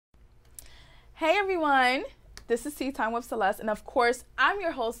Hey everyone, this is Time with Selesté, and of course, I'm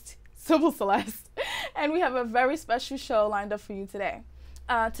your host, Seleste, and we have a very special show lined up for you today.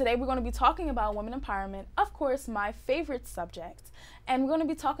 Today we're going to be talking about women empowerment, of course, my favorite subject, and we're going to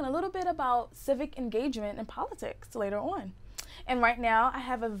be talking a little bit about civic engagement and politics later on. And right now, I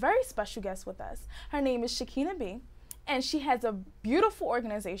have a very special guest with us. Her name is Shekhinah B, and she has a beautiful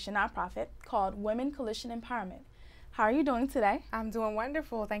organization, nonprofit, called Women Coalition Empowerment. How are you doing today? I'm doing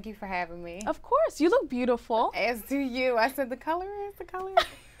wonderful. Thank you for having me. Of course. You look beautiful. As do you. I said the color is the color.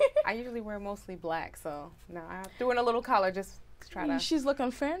 I usually wear mostly black, so no, I threw in a little color just to try to. She's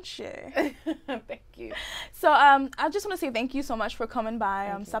looking fancy. Thank you. So I just want to say thank you so much for coming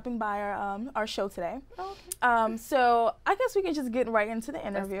by, stopping by our show today. Okay. So I guess we can just get right into the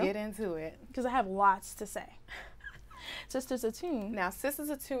interview. Let's get into it. Because I have lots to say. Sisters Attune. Now, Sisters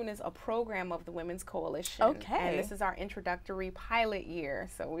Attune is a program of the Women's Coalition. Okay. And this is our introductory pilot year,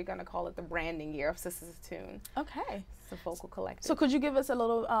 so we're going to call it the branding year of Sisters Attune. Okay. It's a focal collective. So could you give us a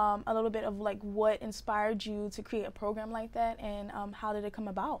little bit of like what inspired you to create a program like that, and how did it come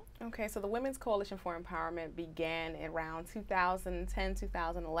about? Okay, so the Women's Coalition for Empowerment began around 2010,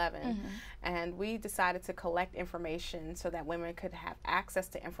 2011, and we decided to collect information so that women could have access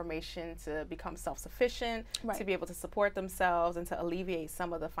to information to become self-sufficient, to be able to support themselves, and to alleviate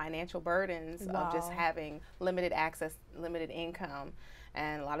some of the financial burdens of just having limited access, limited income,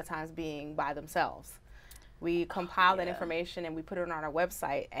 and a lot of times being by themselves. We compiled that information and we put it on our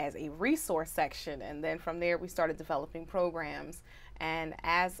website as a resource section, and then from there we started developing programs. And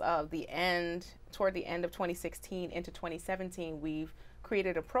as of toward the end of 2016 into 2017, we've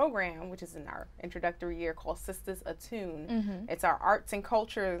created a program, which is in our introductory year, called Sisters Attune. It's our arts and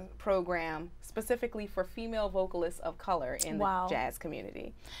culture program specifically for female vocalists of color in the jazz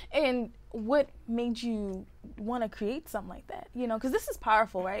community. And what made you want to create something like that? You know, because this is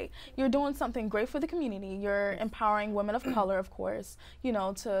powerful, right? You're doing something great for the community. You're empowering women of color, of course, you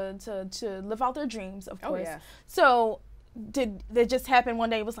know, to live out their dreams, of course. Yes. So did it just happen one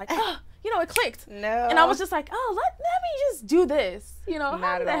day? It was like, oh, you know, it clicked. No. And I was just like, oh, let me just do this. You know,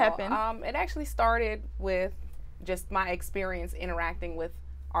 how did that happen? It actually started with just my experience interacting with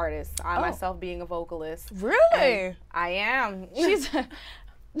artists. I myself being a vocalist. Really? I am.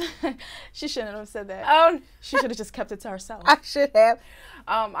 She shouldn't have said that. Oh, she should have just kept it to herself. I should have.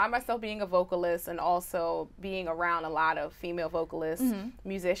 I myself being a vocalist and also being around a lot of female vocalists,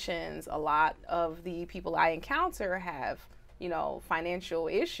 musicians, a lot of the people I encounter have, you know, financial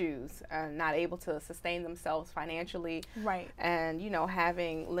issues and not able to sustain themselves financially. Right. And, you know,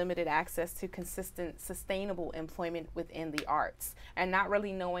 having limited access to consistent, sustainable employment within the arts and not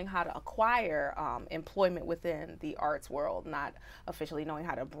really knowing how to acquire employment within the arts world, not officially knowing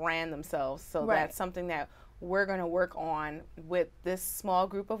how to brand themselves. So that's something that we're going to work on with this small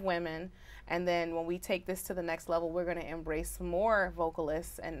group of women. And then when we take this to the next level, we're going to embrace more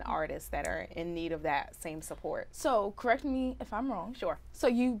vocalists and artists that are in need of that same support. So correct me if I'm wrong. Sure. So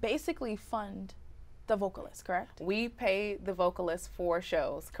you basically fund the vocalists, correct? We pay the vocalists for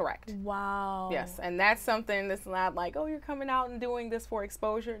shows, correct. Wow. Yes, and that's something that's not like, oh, you're coming out and doing this for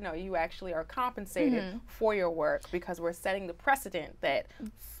exposure. No, you actually are compensated for your work because we're setting the precedent that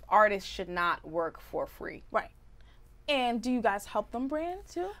artists should not work for free. Right. And do you guys help them brand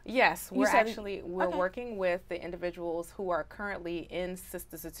too? Yes, we're working with the individuals who are currently in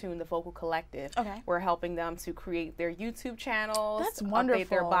Sisters Attune, the vocal collective. Okay. We're helping them to create their YouTube channels, that's wonderful, update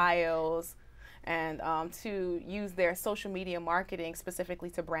their bios, and to use their social media marketing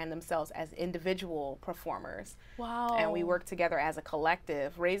specifically to brand themselves as individual performers. Wow. And we work together as a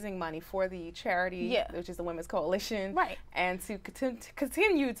collective, raising money for the charity, which is the Women's Coalition, and to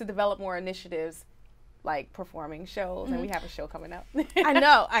continue to develop more initiatives like performing shows, and we have a show coming up. I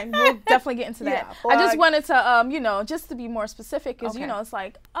know. We'll definitely get into that. I just wanted to, you know, just to be more specific, because, you know, it's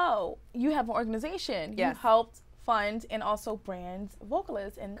like, oh, you have an organization. You helped fund and also brand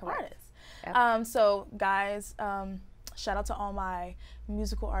vocalists and artists. Yep. So, guys, shout out to all my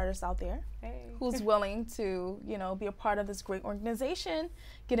musical artists out there who's willing to, you know, be a part of this great organization.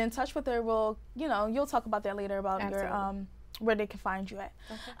 Get in touch with her. We'll, you know, you'll talk about that later about your where they can find you at.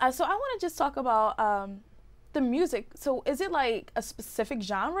 So I want to just talk about the music. So is it like a specific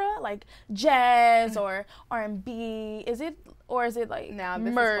genre, like jazz or R&B? Is it like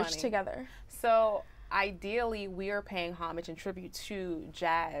merged together? So ideally, we are paying homage and tribute to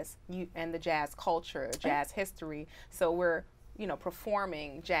jazz and the jazz culture, jazz history. So we're, you know,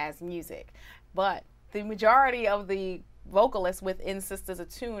 performing jazz music. But the majority of the vocalists within Sisters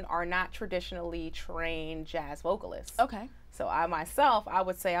Attune are not traditionally trained jazz vocalists. Okay. So I myself, I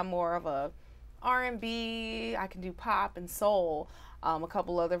would say I'm more of a R&B, I can do pop and soul. a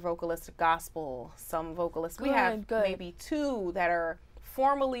couple other vocalists gospel, some vocalists. We have maybe 2 that are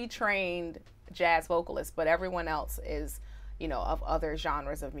formally trained jazz vocalists, but everyone else is, you know, of other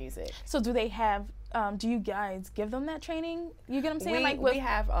genres of music. So do they have, do you guys give them that training? You get what I'm saying? We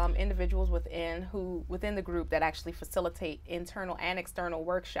have individuals within the group that actually facilitate internal and external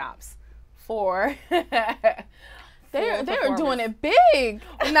workshops for they're doing it big.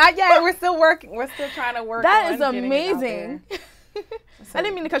 Not yet. We're still working. We're still trying to work. That is amazing. So, I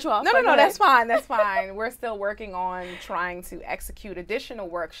didn't mean to cut you off. No, that's fine. That's fine. We're still working on trying to execute additional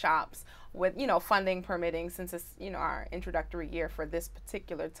workshops with, you know, funding permitting, since it's, you know, our introductory year for this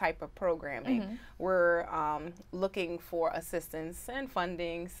particular type of programming. We're looking for assistance and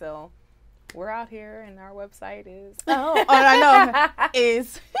funding. So we're out here, and our website is. I know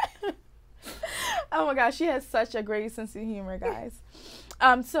is. Oh my gosh, she has such a great sense of humor, guys.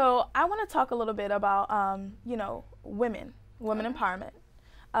 So I want to talk a little bit about, you know, women empowerment.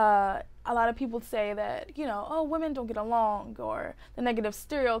 A lot of people say that, you know, oh, women don't get along, or the negative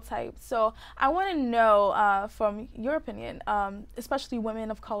stereotypes. So I want to know, from your opinion, especially women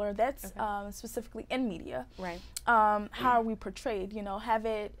of color, that's specifically in media. Right. How are we portrayed? You know,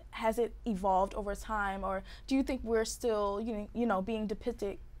 has it evolved over time, or do you think we're still, you know, being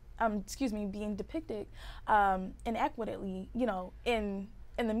depicted inequitably, you know, in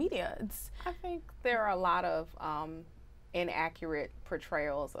the media? I think there are a lot of inaccurate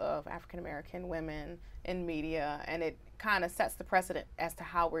portrayals of African American women in media, and it kind of sets the precedent as to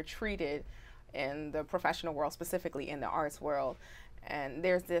how we're treated in the professional world, specifically in the arts world. And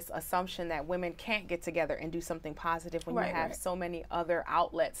there's this assumption that women can't get together and do something positive when you have so many other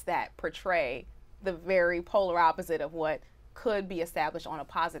outlets that portray the very polar opposite of what could be established on a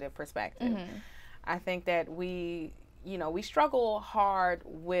positive perspective. I think that we struggle hard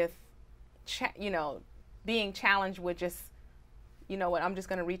with, being challenged with just, you know what, I'm just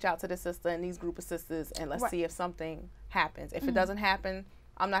going to reach out to the sister and these group of sisters, and let's see if something happens. If it doesn't happen,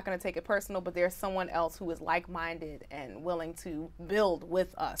 I'm not going to take it personal, but there's someone else who is like-minded and willing to build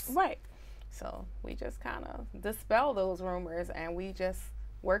with us. Right. So we just kind of dispel those rumors, and we just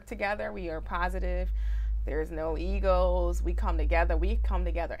work together. We are positive. There's no egos. We come together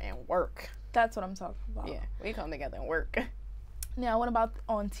and work. That's what I'm talking about. Yeah, we come together and work. Now, what about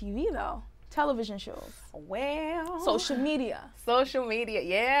on TV, though? Television shows. Well, social media,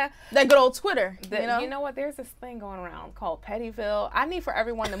 yeah. That good old Twitter. You know what? There's this thing going around called Pettyville. I need for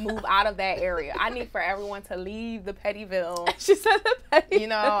everyone to move out of that area. I need for everyone to leave the Pettyville. She said the Pettyville. You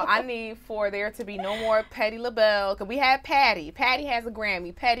know, I need for there to be no more Petty LaBelle, because we had Patty. Patty has a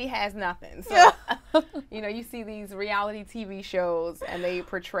Grammy. Petty has nothing. So, you know, you see these reality TV shows, and they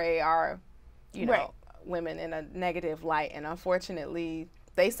portray our, you know, women in a negative light, and unfortunately,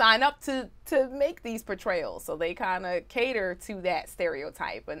 they sign up to make these portrayals, so they kind of cater to that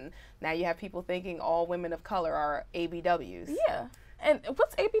stereotype, and now you have people thinking all women of color are ABWs. Yeah, and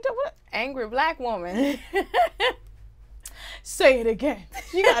what's ABW? Angry black woman. Say it again.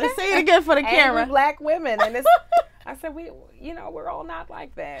 You gotta say it again for the camera. Angry black women, and it's. I said we're all not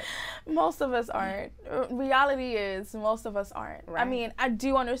like that. Most of us aren't. Reality is most of us aren't. Right. I mean, I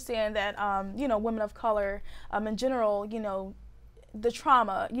do understand that you know, women of color in general, you know, the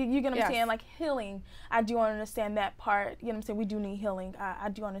trauma, you get what I'm saying, like healing, I do understand that part, you know what I'm saying, we do need healing, I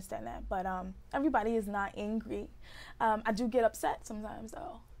do understand that, but everybody is not angry. I do get upset sometimes,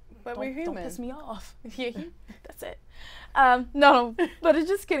 though. But we're human. Don't piss me off. That's it. No, but it's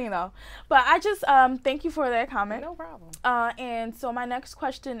just kidding, though. But I just thank you for that comment. No problem. And so my next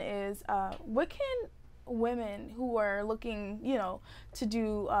question is, what can women who are looking, you know, to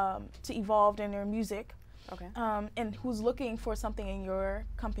do, to evolve in their music, and who's looking for something in your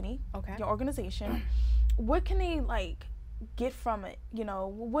company, your organization, what can they like get from it? You know,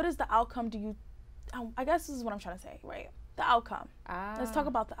 what is the outcome? I guess this is what I'm trying to say, right? The outcome. Let's talk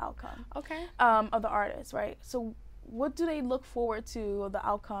about the outcome. Of the artist, right? So what do they look forward to, the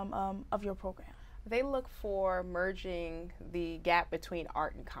outcome of your program? They look for merging the gap between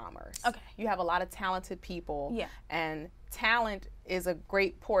art and commerce. You have a lot of talented people, and talent is a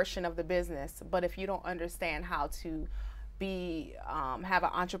great portion of the business, but if you don't understand how to be have an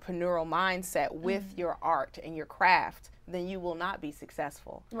entrepreneurial mindset with your art and your craft, then you will not be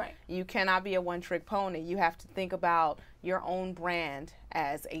successful. Right. You cannot be a one-trick pony. You have to think about your own brand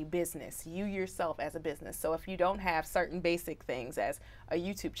as a business, you yourself as a business. So if you don't have certain basic things as a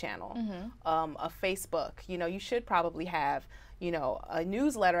YouTube channel, a Facebook, you know, you should probably have, you know, a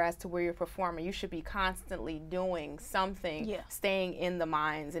newsletter as to where you're performing. You should be constantly doing something, staying in the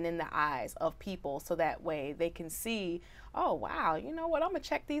minds and in the eyes of people, so that way they can see, oh wow, you know what, I'm gonna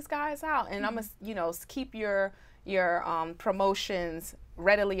check these guys out, and I'm gonna, you know, keep your your promotions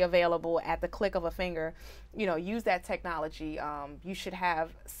readily available at the click of a finger. You know, use that technology. You should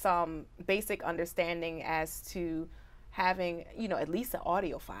have some basic understanding as to having, you know, at least an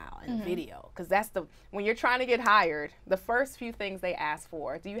audio file and video, because that's when you're trying to get hired, the first few things they ask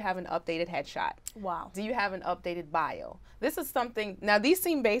for: do you have an updated headshot? Wow. Do you have an updated bio? This is something, now these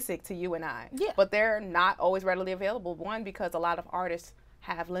seem basic to you and I, but they're not always readily available. One, because a lot of artists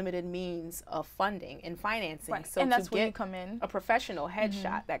have limited means of funding and financing. Right. So and that's to where get you come in. a professional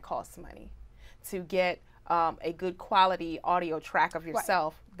headshot, that costs money. To get a good quality audio track of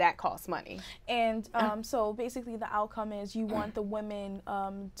yourself, that costs money. And so basically the outcome is you want the women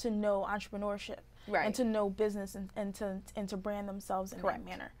to know entrepreneurship, and to know business, and to brand themselves in that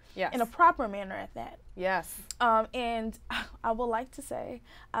manner. Yes. In a proper manner at that. Yes. And I would like to say,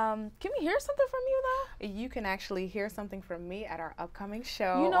 can we hear something from you though? You can actually hear something from me at our upcoming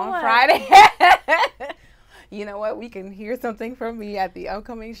show on Friday. You know what? We can hear something from me at the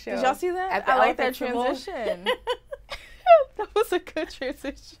upcoming show. Did y'all see that? I like that transition. That was a good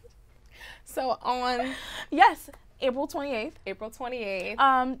transition. So on... Yes, April 28th. April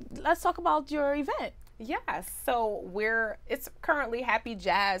 28th. Let's talk about your event. Yes. So it's currently Happy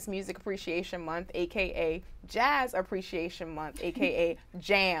Jazz Music Appreciation Month, a.k.a. Jazz Appreciation Month, a.k.a.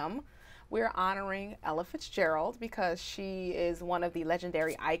 JAM. We're honoring Ella Fitzgerald because she is one of the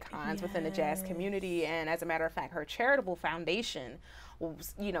legendary icons within the jazz community. And as a matter of fact, her charitable foundation,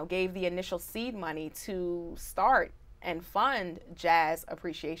 you know, gave the initial seed money to start and fund Jazz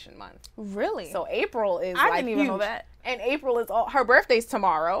Appreciation Month. Really? So April is I didn't even know that. And April is her birthday's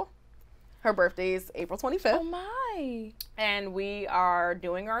tomorrow. Her birthday is April 25th. Oh my. And we are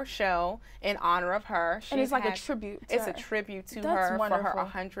doing our show in honor of her. And it's like a tribute to her. It's a tribute to her for her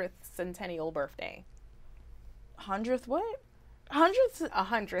 100th centennial birthday. 100th what?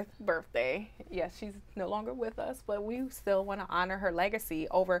 100th birthday. Yes, she's no longer with us, but we still want to honor her legacy.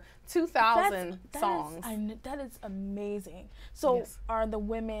 Over 2,000 songs. That is amazing. So are the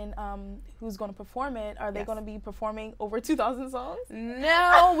women who's going to perform it, are they going to be performing over 2,000 songs?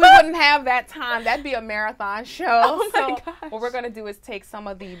 No, we wouldn't have that time. That'd be a marathon show. Oh my gosh. What we're going to do is take some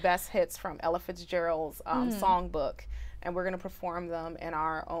of the best hits from Ella Fitzgerald's songbook, and we're going to perform them in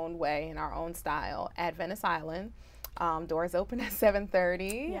our own way, in our own style, at Venice Island. Doors open at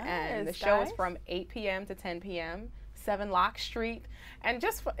 7:30, and the show is from 8 p.m. to 10 p.m., 7 Locke Street, and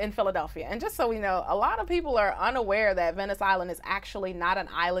in Philadelphia. And just so we know, a lot of people are unaware that Venice Island is actually not an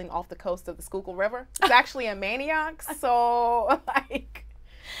island off the coast of the Schuylkill River. It's actually in Manioc, so like...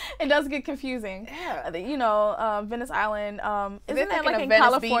 It does get confusing. Yeah. You know, Venice Island, isn't that like in Venice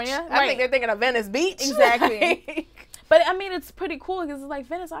California? Beach. I think they're thinking of Venice Beach. Exactly. But I mean, it's pretty cool because it's like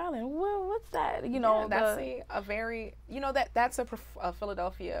Venice Island. Well, what's that? You know, that's a very, you know, that's a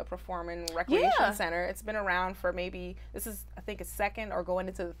Philadelphia Performing Recreation Center. It's been around for maybe, this is, I think, its second or going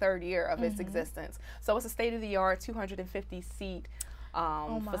into the third year of its existence. So it's a state-of-the-art 250-seat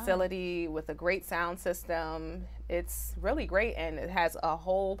facility with a great sound system. It's really great, and it has a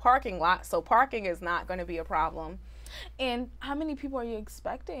whole parking lot, so parking is not going to be a problem. And how many people are you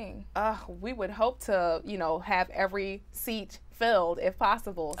expecting? We would hope to, you know, have every seat filled if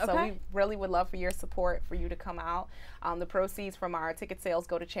possible. Okay. So we really would love for your support, for you to come out. The proceeds from our ticket sales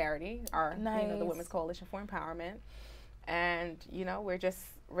go to charity, you know, the Women's Coalition for Empowerment. And, you know, we're just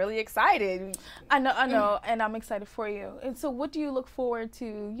really excited. I know, and I'm excited for you. And so what do you look forward to,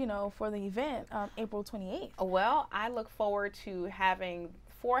 you know, for the event, April 28th? Well, I look forward to having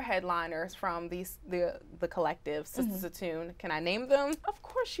 4 headliners from the collective, Sisters of Tune. Can I name them? Of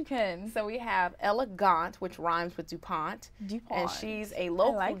course you can. So we have Ella Gaunt, which rhymes with DuPont. And she's a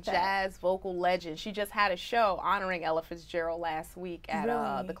local jazz vocal legend. She just had a show honoring Ella Fitzgerald last week at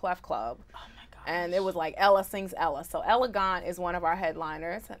the Clef Club. Oh my gosh. And it was like Ella sings Ella. So Ella Gaunt is one of our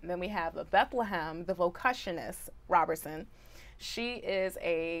headliners. And then we have Bethlehem, the vocationist, Robertson. She is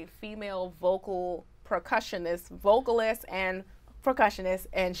a female vocal percussionist, vocalist, and percussionist,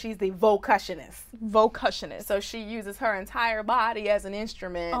 and she's the vocationist. So she uses her entire body as an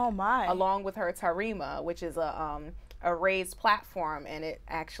instrument. Oh my! Along with her tarima, which is a raised platform, and it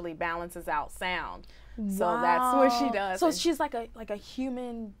actually balances out sound. Wow. So that's what she does. So she's like a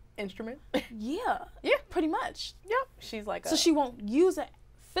human instrument. Yeah. Pretty much. Yep. She's like. So she won't use a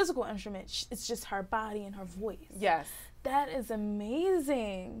physical instrument. It's just her body and her voice. Yes. That is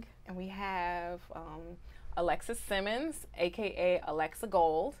amazing. And we have Alexis Simmons, aka Alexa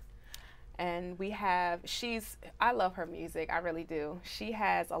Gold, and we have, I love her music, I really do. She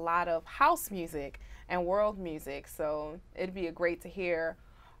has a lot of house music and world music, so it'd be great to hear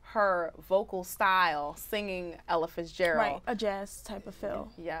her vocal style singing Ella Fitzgerald. Right, a jazz type of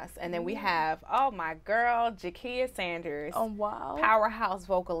feel. Yes, and then we have, oh my girl, Jakia Sanders. Oh, wow. Powerhouse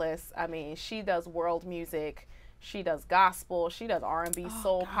vocalist. I mean, she does world music. She does gospel. She does R&B,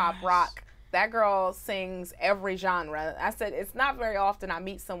 soul, pop, rock. That girl sings every genre. I said, it's not very often I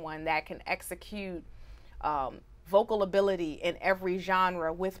meet someone that can execute vocal ability in every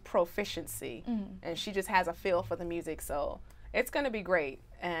genre with proficiency. And she just has a feel for the music, so it's going to be great.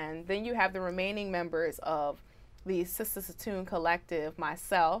 And then you have the remaining members of the Sisters Attuned Collective,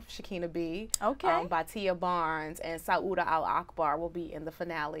 myself, Shekhinah B, Batia Barnes, and Sauda Al Akbar will be in the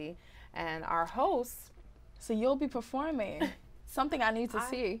finale. And our hosts. So you'll be performing. Something I need to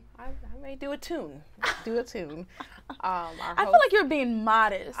see. I may do a tune. I feel like you're being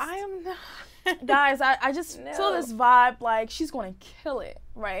modest. I am not. Guys, I just feel this vibe like she's going to kill it,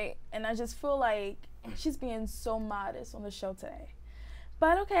 right? And I just feel like she's being so modest on the show today.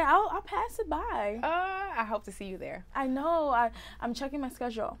 But okay, I'll pass it by. I hope to see you there. I know. I'm checking my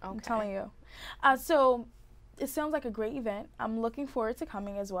schedule. Okay. I'm telling you. So it sounds like a great event. I'm looking forward to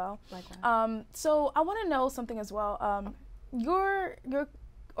coming as well. Likewise. So I want to know something as well. Your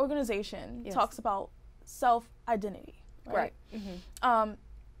organization talks about self-identity, right?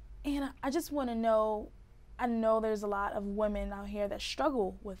 And I just want to know, I know there's a lot of women out here that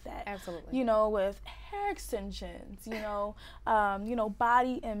struggle with that. Absolutely. You know, with hair extensions, you know,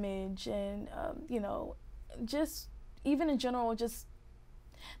 body image, and you know, just even in general, just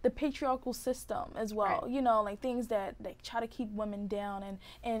the patriarchal system as well. Right. You know, like things that try to keep women down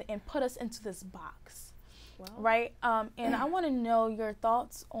and put us into this box. Well. Right. And I want to know your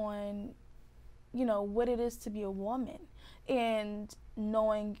thoughts on, you know, what it is to be a woman and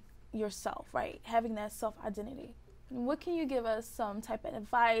knowing yourself, right? Having that self-identity. What can you give us, some type of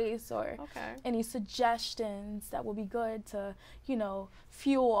advice or any suggestions that will be good to, you know,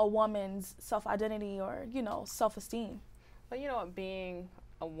 fuel a woman's self-identity or, you know, self-esteem? Well, you know, being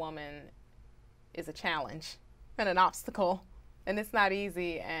a woman is a challenge and an obstacle, and it's not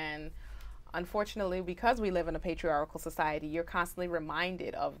easy. And unfortunately, because we live in a patriarchal society, you're constantly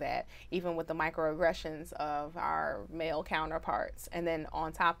reminded of that, even with the microaggressions of our male counterparts. And then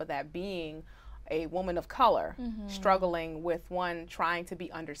on top of that, being a woman of color, struggling with trying to be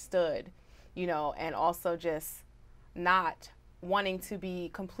understood, you know, and also just not wanting to be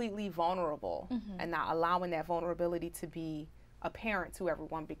completely vulnerable and not allowing that vulnerability to be apparent to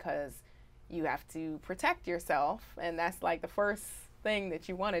everyone, because you have to protect yourself. And that's like the first thing that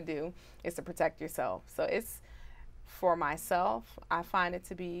you want to do is to protect yourself. So it's, for myself, I find it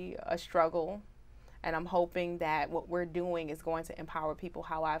to be a struggle, and I'm hoping that what we're doing is going to empower people.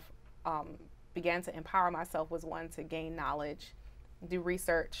 How I've began to empower myself was, one, to gain knowledge, do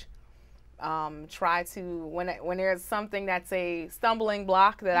research, try to, when there's something that's a stumbling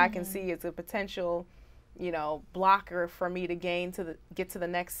block that I can see is a potential, you know, blocker for me to get to the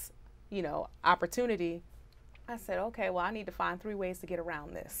next, you know, opportunity, I said, okay, well, I need to find 3 ways to get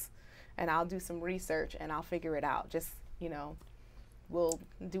around this, and I'll do some research and I'll figure it out. Just, you know,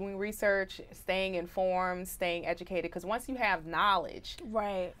 doing research, staying informed, staying educated, because once you have knowledge,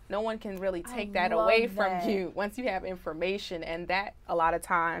 right, no one can really take that away from you once you have information. And that a lot of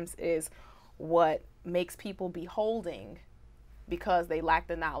times is what makes people beholding, because they lack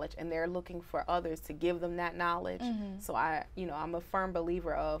the knowledge and they're looking for others to give them that knowledge. So I'm a firm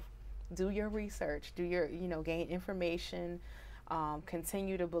believer of, do your research, do your, you know, gain information,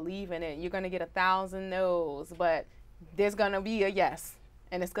 continue to believe in it. You're going to get 1,000 no's, but there's going to be a yes,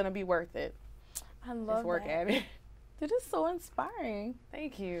 and it's going to be worth it. I love Just work at it. It is so inspiring.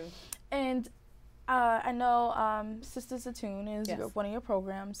 Thank you. And I know Sisters Attuned is one of your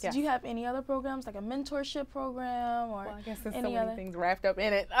programs. Yes. Do you have any other programs, like a mentorship program, or I guess there's so many things wrapped up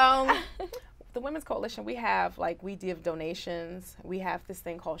in it. The Women's Coalition, we give donations. We have this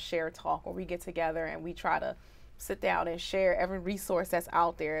thing called Share Talk, where we get together and we try to sit down and share every resource that's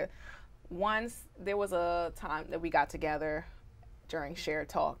out there. Once there was a time that we got together during Share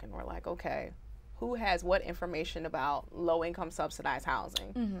Talk, and we're like, okay, who has what information about low-income subsidized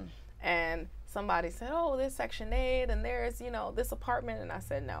housing? And somebody said, oh, there's Section 8 and there's, you know, this apartment. And I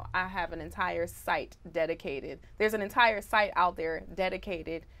said, no, I have an entire site dedicated. There's an entire site out there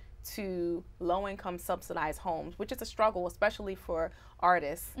dedicated to low-income subsidized homes, which is a struggle, especially for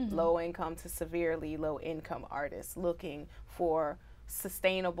artists, low-income to severely low-income artists looking for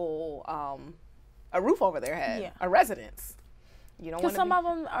sustainable, a roof over their head, a residence. You don't want to, because some of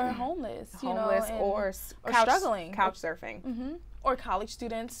them are homeless, or struggling, couch surfing, or college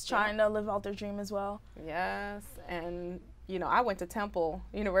students trying to live out their dream as well. Yes, and you know, I went to Temple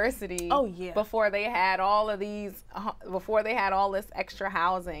University. Oh, yeah. Before they had all of these, before they had all this extra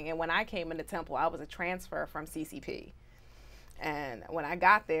housing. And when I came into Temple, I was a transfer from CCP. And when I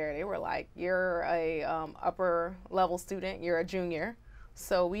got there, they were like, you're a upper level student, you're a junior,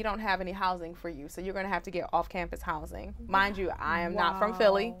 so we don't have any housing for you. So you're going to have to get off-campus housing. Mind you, I am not from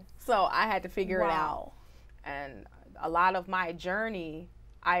Philly, so I had to figure it out. And a lot of my journey,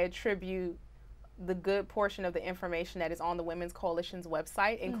 I attribute the good portion of the information that is on the Women's Coalition's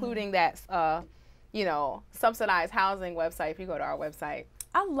website, including that, you know, subsidized housing website. If you go to our website,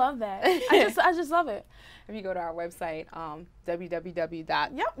 I love that. I just love it. If you go to our website,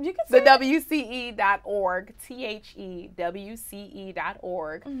 www.thewce.org,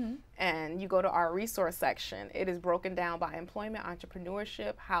 thewce.org, and you go to our resource section, it is broken down by employment,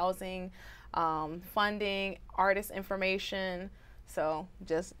 entrepreneurship, housing, funding, artist information. So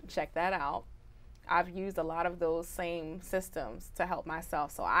just check that out. I've used a lot of those same systems to help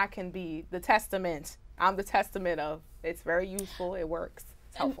myself, so I can be the testament. I'm the testament of it's very useful, it works.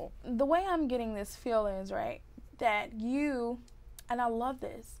 It's helpful. And the way I'm getting this feel is, right, that you, and I love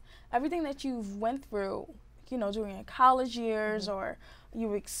this, everything that you've went through, you know, during your college years or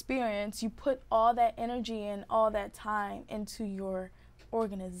you experience, you put all that energy and all that time into your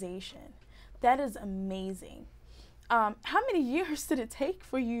organization. That is amazing. How many years did it take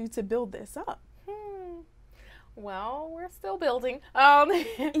for you to build this up? Well, we're still building. Yeah,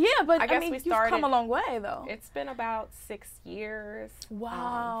 but I mean, you've come a long way, though. It's been about 6 years.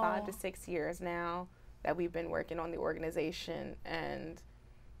 Wow. 5 to 6 years now that we've been working on the organization, and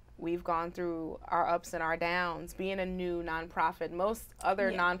we've gone through our ups and our downs. Being a new nonprofit, most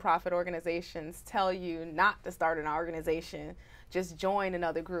other nonprofit organizations tell you not to start an organization, just join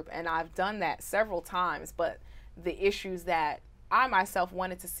another group, and I've done that several times, but the issues that I myself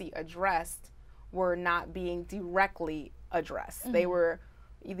wanted to see addressed were not being directly addressed. They were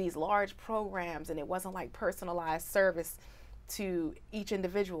these large programs, and it wasn't like personalized service to each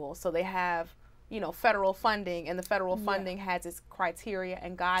individual. So they have, you know, federal funding, and the federal funding has its criteria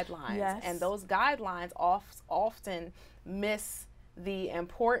and guidelines. And those guidelines often miss the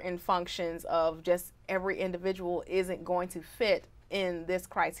important functions of just every individual isn't going to fit in this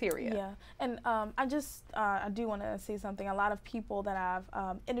criteria. Yeah, and I do want to say something. A lot of people that I've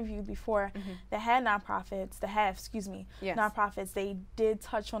interviewed before that had nonprofits, nonprofits, they did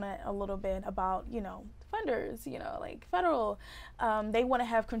touch on it a little bit about, you know, funders, you know, like federal, they want to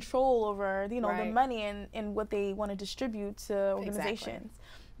have control over, you know, the money and what they want to distribute to organizations.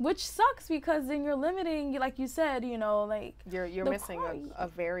 Which sucks, because then you're limiting, like you said, you know, like you're missing a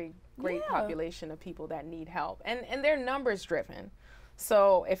very great population of people that need help, and they're numbers driven.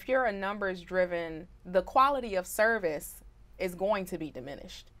 So if you're a numbers driven, the quality of service is going to be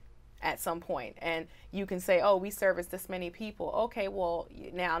diminished at some point. And you can say, oh, we service this many people. Okay, well,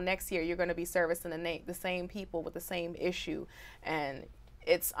 now next year you're going to be servicing the same people with the same issue. And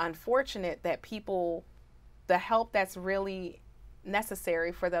it's unfortunate that people, the help that's really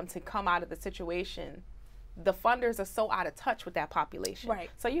necessary for them to come out of the situation, the funders are so out of touch with that population.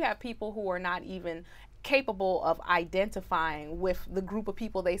 So you have people who are not even capable of identifying with the group of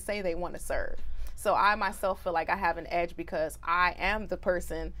people they say they want to serve. So I myself feel like I have an edge because I am the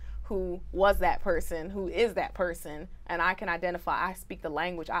person who was that person, who is that person, and I can identify. I speak the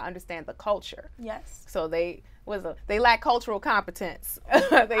language. I understand the culture. So they lack cultural competence.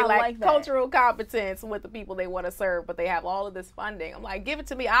 They lack cultural competence with the people they want to serve, but they have all of this funding. I'm like, give it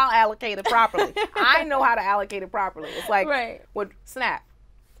to me. I'll allocate it properly. I know how to allocate it properly. It's like with SNAP.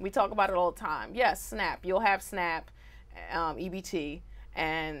 We talk about it all the time. Yes, SNAP. You'll have SNAP, EBT,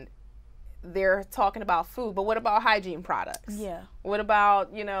 and they're talking about food, but what about hygiene products? What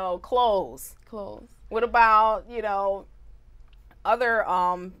about, you know, clothes? What about, you know, other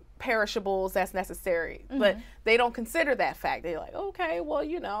perishables that's necessary? But they don't consider that fact. They're like, okay, well,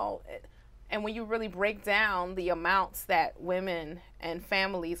 you know, and when you really break down the amounts that women and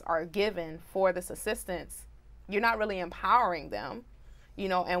families are given for this assistance, you're not really empowering them. You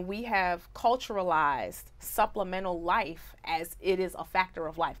know, and we have culturalized supplemental life as it is a factor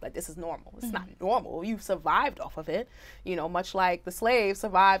of life. Like, this is normal. It's not normal. You survived off of it, you know, much like the slaves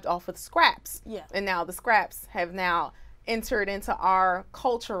survived off of the scraps. And now the scraps have now entered into our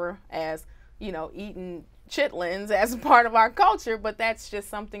culture as, you know, eating chitlins as a part of our culture. But that's just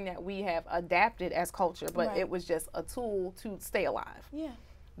something that we have adapted as culture. But it was just a tool to stay alive.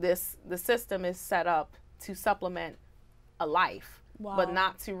 The system is set up to supplement a life. But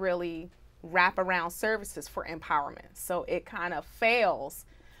not to really wrap around services for empowerment. So it kind of fails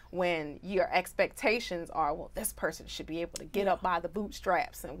when your expectations are, well, this person should be able to get up by the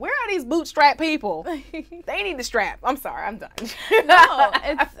bootstraps. And where are these bootstrap people? They need the strap. I'm sorry, I'm done. No,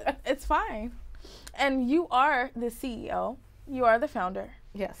 it's fine. And you are the CEO. You are the founder.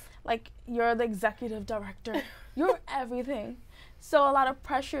 Yes. Like, you're the executive director. You're everything. So a lot of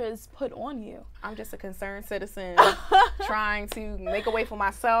pressure is put on you. I'm just a concerned citizen trying to make a way for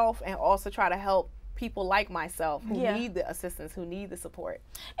myself and also try to help people like myself who need the assistance, who need the support.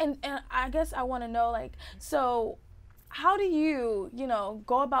 And I guess I want to know, like, so how do you, you know,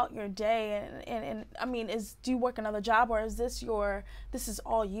 go about your day? And I mean, do you work another job, or is this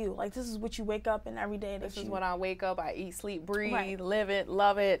all you? Like, this is what you wake up and every day this is what I wake up, I eat, sleep, breathe, live it,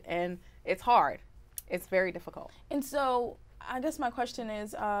 love it, and it's hard. It's very difficult. And so I guess my question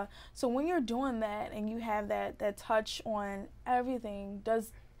is, so when you're doing that and you have that touch on everything,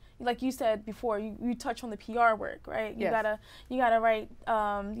 like you said before, you touch on the PR work, right? You gotta write,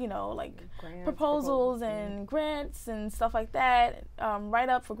 you know, like proposals and grants and stuff like that. Write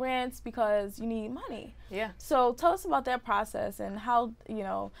up for grants because you need money. Yeah. So tell us about that process and how, you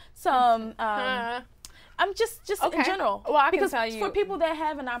know, some. I'm just in general. Well, I can tell you, for people that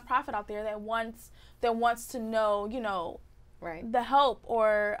have a nonprofit out there that wants to know, you know, the help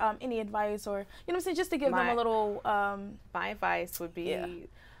or any advice, or, you know what I'm saying, just to give them a little. My advice would be.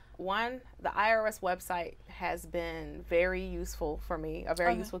 One, the IRS website has been very useful for me, a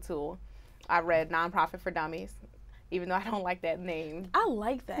very useful tool. I read Nonprofit for Dummies, even though I don't like that name. I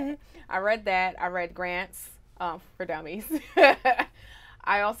like that. I read that. I read Grants for Dummies.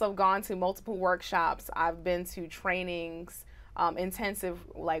 I also have gone to multiple workshops. I've been to trainings, intensive,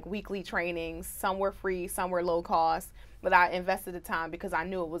 like weekly trainings. Some were free, some were low cost, but I invested the time because I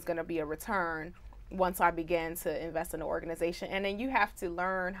knew it was going to be a return once I began to invest in the organization. And then you have to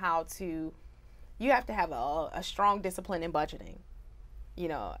learn you have to have a strong discipline in budgeting. You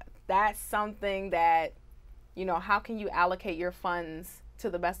know, that's something that, you know, how can you allocate your funds to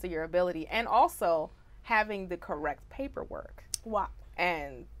the best of your ability, and also having the correct paperwork. Wow.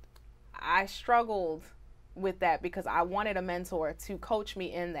 And I struggled with that because I wanted a mentor to coach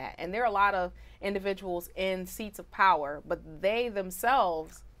me in that. And there are a lot of individuals in seats of power, but they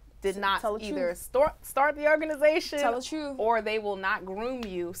themselves did not either start the organization, or they will not groom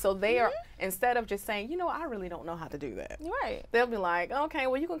you. So they are, instead of just saying, you know, I really don't know how to do that. Right. They'll be like, okay,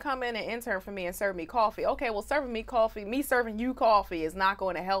 well, you can come in and intern for me and serve me coffee. Okay, well, serving me coffee, me serving you coffee is not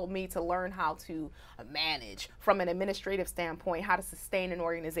going to help me to learn how to manage from an administrative standpoint, how to sustain an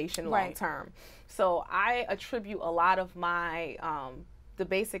organization long term. So I attribute a lot of my, the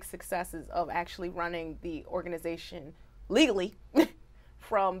basic successes of actually running the organization legally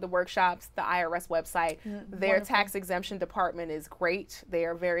from the workshops, the IRS website. Their tax exemption department is great. They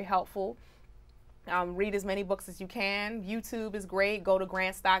are very helpful. Read as many books as you can. YouTube is great. Go to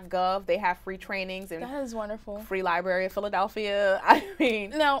grants.gov. They have free trainings. And that is wonderful. Free Library of Philadelphia. I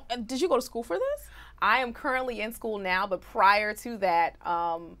mean. Now, did you go to school for this? I am currently in school now, but prior to that,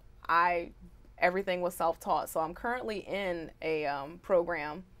 everything was self-taught. So I'm currently in a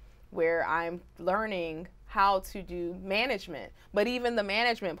program where I'm learning how to do management, but even the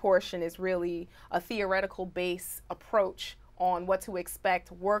management portion is really a theoretical base approach on what to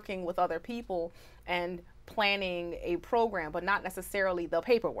expect working with other people and planning a program, but not necessarily the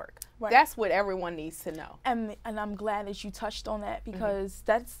paperwork. That's what everyone needs to know. And I'm glad that you touched on that, because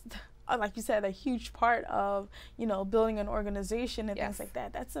that's, like you said, a huge part of, you know, building an organization and things like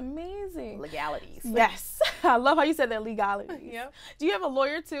that. That's amazing. Legalities. Yes. I love how you said that, legalities. Yep. Do you have a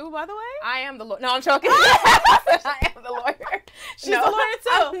lawyer too, by the way? I am the lawyer. No, I'm joking. I am the lawyer. She's a lawyer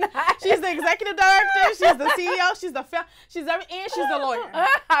too. She's the executive director. She's the CEO. She's the she's the lawyer.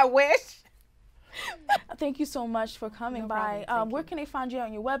 I wish. Thank you so much for coming by. Where can they find you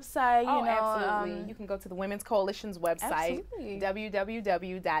on your website? Oh, absolutely. You can go to the Women's Coalition's website,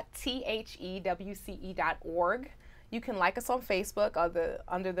 www.thewce.org. You can like us on Facebook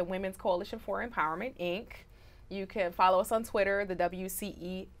under the Women's Coalition for Empowerment, Inc. You can follow us on Twitter, the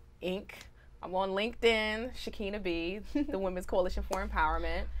WCE Inc. I'm on LinkedIn, Shekhinah B, the Women's Coalition for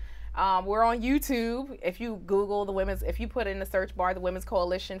Empowerment. We're on YouTube. If you Google if you put in the search bar, the Women's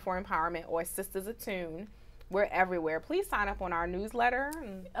Coalition for Empowerment or Sisters Attune, we're everywhere. Please sign up on our newsletter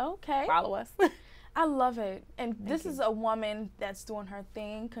and follow us. I love it. And this is a woman that's doing her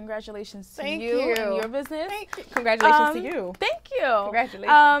thing. Congratulations to you and your business. Thank you. Congratulations to you. Thank you.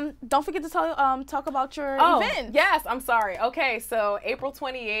 Congratulations. Don't forget to talk about your event. Yes, I'm sorry. Okay, so April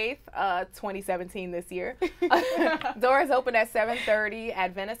 28th, 2017 this year. Doors open at 7:30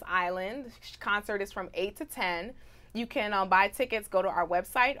 at Venice Island. Concert is from 8 to 10. You can buy tickets, go to our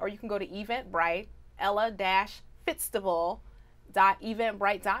website, or you can go to Eventbrite, Ella-Fitstival.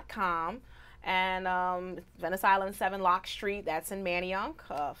 shekhinah.eventbrite.com. And Venice Island 7 Lock Street, that's in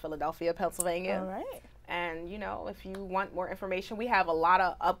Manayunk, Philadelphia, Pennsylvania. All right. And, you know, if you want more information, we have a lot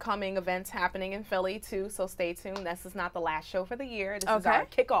of upcoming events happening in Philly, too, so stay tuned. This is not the last show for the year. This is our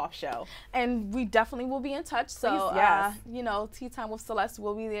kickoff show. And we definitely will be in touch. So, please, yes. You know, Tea Time with Seleste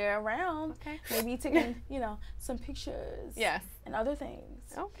will be there around. Okay. Maybe taking, you know, some pictures. Yes. And other things.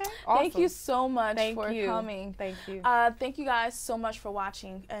 Okay. Awesome. Thank you so much for coming. Thank you. Thank you guys so much for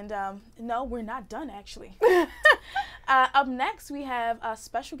watching. And no, we're not done, actually. Up next, we have a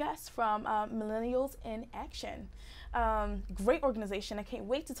special guest from Millennials in Action. Great organization. I can't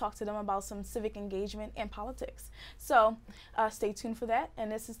wait to talk to them about some civic engagement and politics. So stay tuned for that.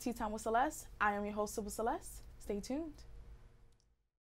 And this is Tea Time with Seleste. I am your host, Seleste. Stay tuned.